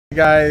Hey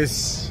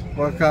guys,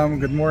 welcome,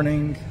 good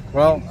morning.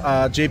 Well,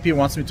 JP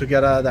wants me to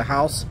get out of the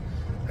house,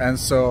 and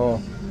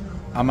so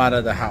I'm out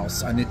of the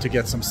house. I need to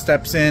get some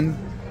steps in,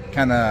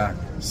 kind of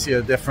see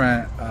a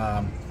different,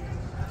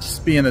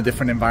 just be in a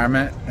different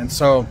environment. And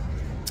so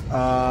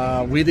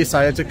we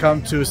decided to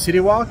come to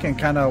City Walk and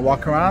kind of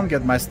walk around,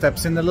 get my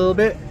steps in a little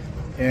bit.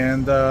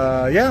 And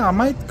yeah, I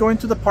might go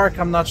into the park,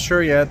 I'm not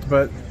sure yet,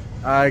 but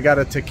I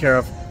gotta take care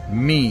of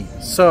me.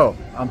 So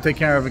I'm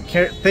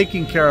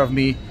taking care of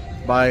me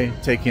by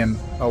taking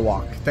a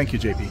walk. Thank you,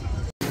 JP. Here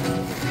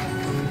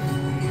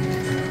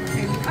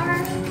you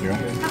are. Thank you.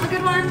 Have a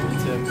good one.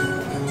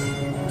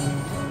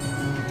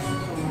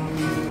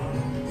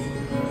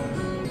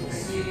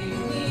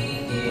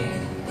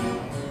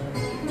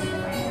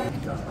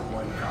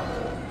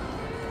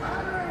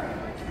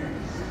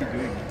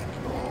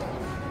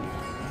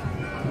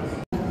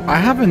 I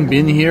haven't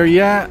been here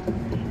yet,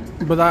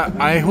 but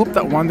I hope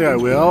that one day I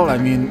will. I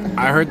mean,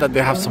 I heard that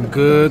they have some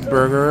good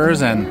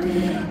burgers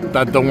and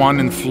that the one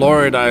in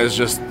Florida is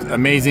just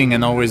amazing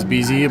and always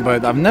busy,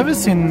 but I've never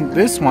seen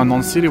this one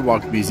on City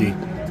Walk busy.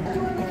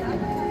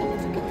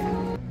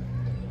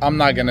 I'm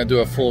not gonna do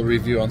a full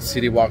review on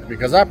City Walk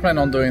because I plan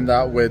on doing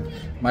that with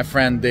my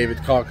friend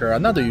David Cocker,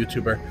 another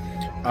YouTuber.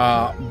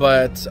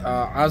 But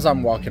as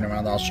I'm walking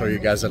around, I'll show you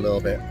guys a little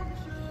bit.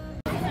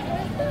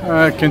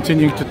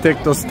 Continuing to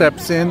take those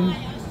steps in.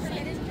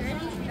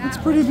 It's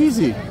pretty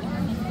busy.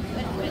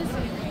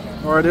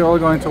 Or are they all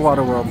going to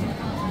Waterworld?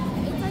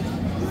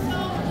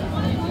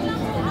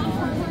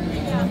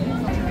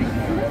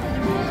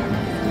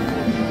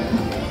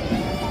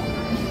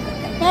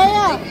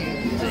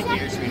 Take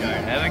care,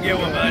 sweetheart. Have a good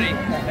one, buddy.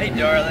 Hey,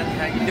 darling.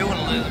 How you doing,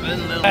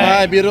 Elizabeth?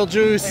 Hi,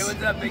 Beetlejuice. Hey,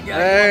 what's up, big guy?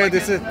 Hey,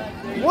 this is...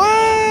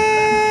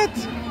 What?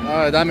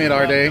 Oh, that made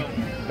our day.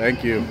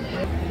 Thank you.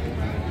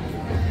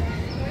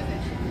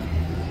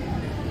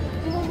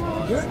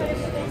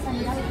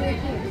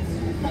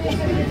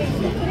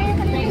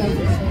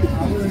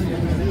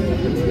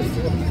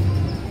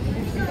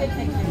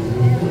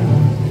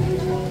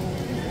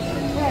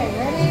 Okay,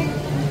 ready?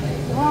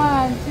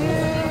 1,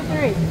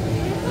 2,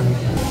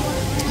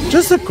 3.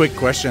 Just a quick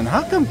question.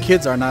 How come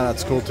kids are not at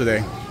school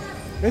today?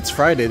 It's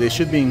Friday. They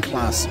should be in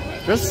class.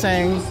 Just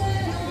saying.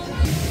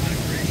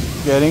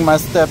 Getting my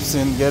steps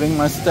in. Getting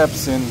my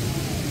steps in.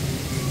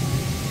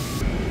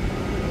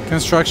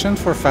 Construction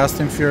for Fast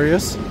and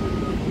Furious.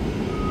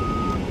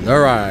 The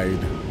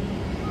ride.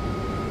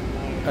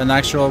 An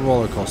actual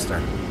roller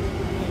coaster.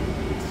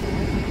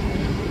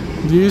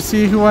 Do you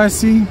see who I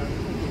see?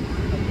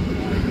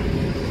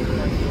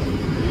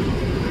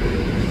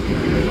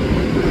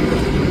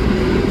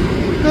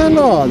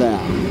 Hello there.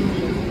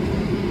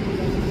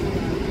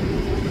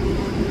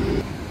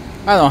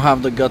 I don't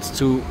have the guts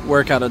to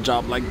work at a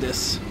job like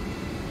this.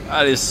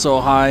 That is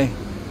so high.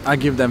 I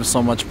give them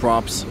so much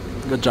props.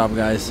 Good job,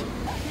 guys.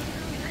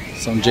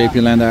 Some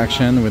JP Land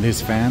action with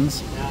his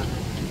fans. Yeah.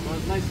 Well,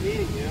 it's nice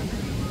meeting you.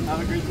 Have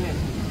a great day.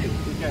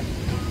 Okay.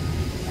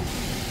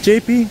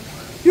 JP,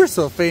 you're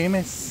so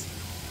famous.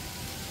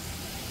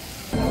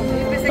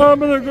 I'm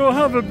gonna go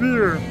have a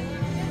beer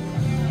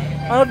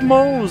at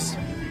Moe's.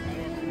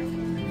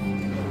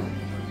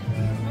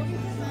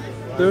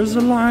 There's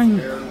a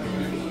line.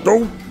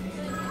 Dope.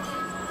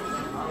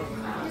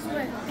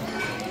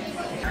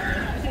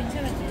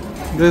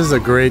 This is a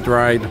great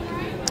ride,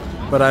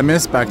 but I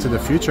miss Back to the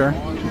Future.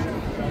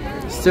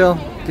 Still,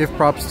 give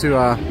props to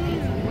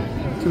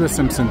the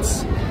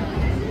Simpsons.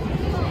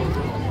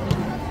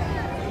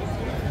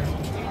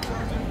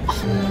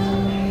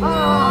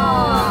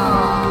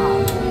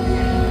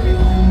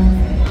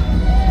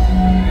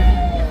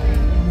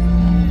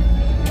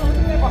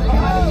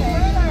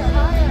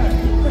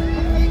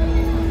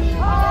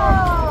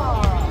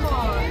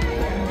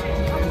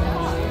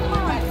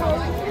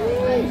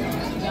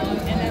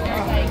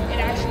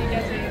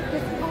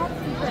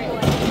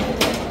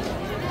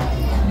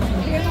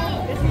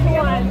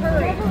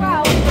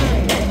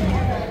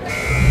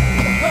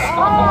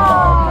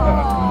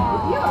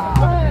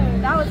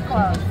 That was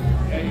close.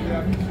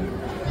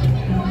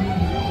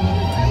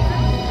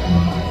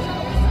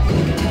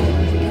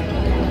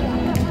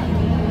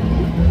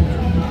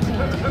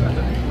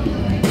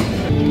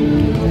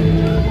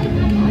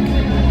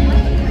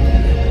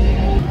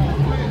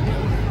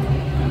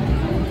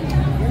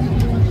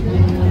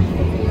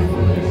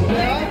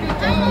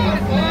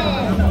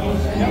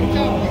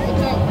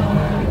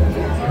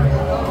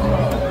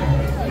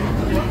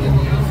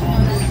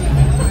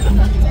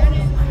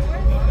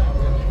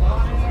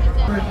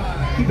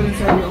 Keep it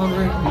inside your own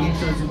ring. The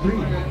insurance in 3, 2,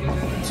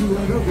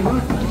 1, go. Good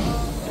luck.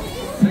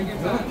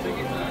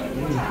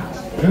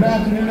 Good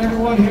afternoon,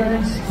 everyone here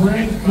in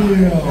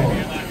Springfield.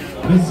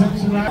 The Simpsons.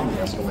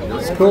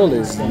 School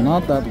is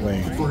not that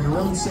way. For your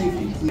own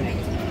safety,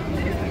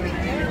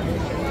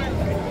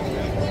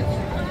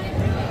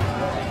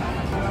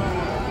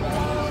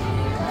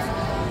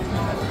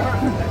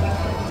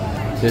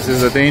 This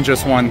is a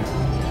dangerous one.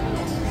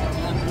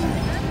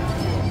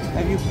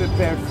 Have you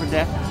prepared for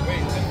that?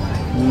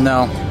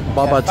 No,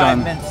 Baba Got 5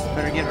 John. minutes.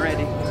 Better get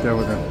ready. There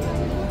we go.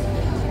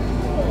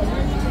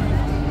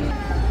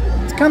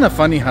 kind of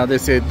funny how they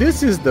say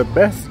this is the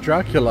best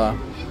Dracula.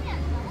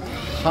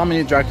 How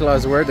many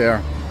Draculas were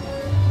there?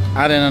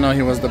 I didn't know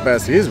he was the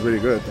best. He's really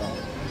good though.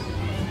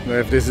 But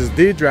if this is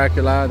the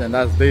Dracula, then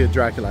that's the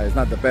Dracula. It's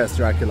not the best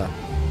Dracula.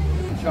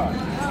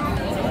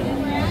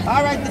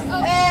 All right.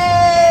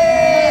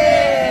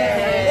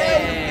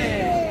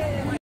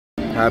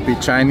 Happy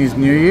Chinese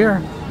New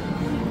Year.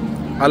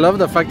 I love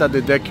the fact that they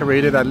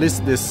decorated at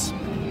least this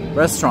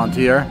restaurant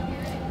here.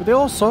 But they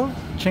also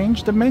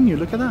changed the menu.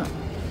 Look at that.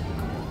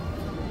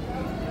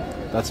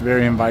 That's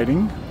very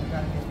inviting.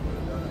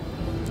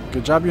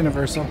 Good job,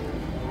 Universal.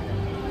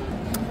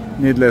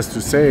 Needless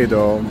to say,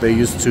 though, they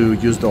used to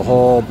use the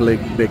whole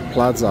big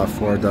plaza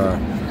for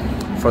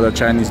the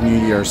Chinese New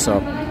Year.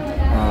 So,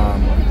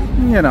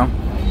 you know,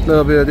 a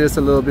little bit of this,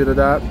 a little bit of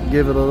that.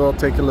 Give it a little,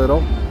 take a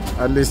little.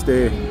 At least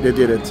they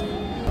did it.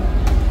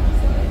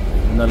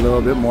 And a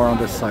little bit more on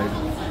this side.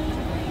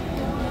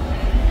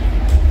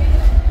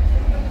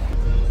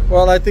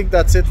 Well, I think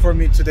that's it for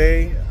me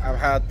today. I've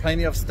had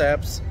plenty of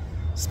steps.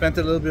 Spent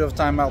a little bit of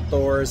time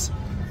outdoors.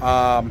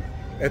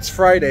 It's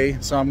Friday,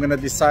 so I'm gonna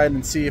decide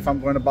and see if I'm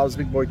going to Bob's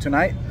Big Boy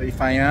tonight. If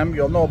I am,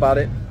 you'll know about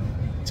it.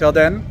 Till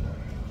then,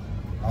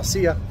 I'll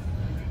see ya.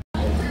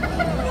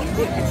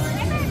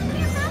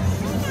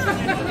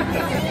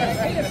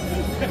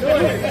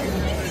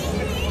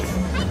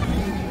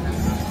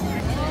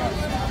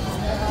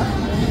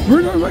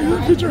 We're not like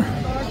the picture.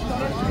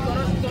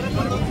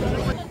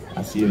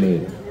 I'll see you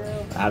later.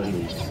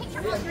 Adios.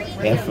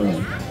 Have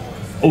fun.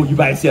 Oh, you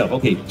by yourself?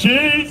 Okay.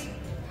 Cheers.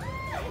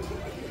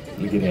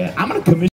 Look at that. I'm gonna commission.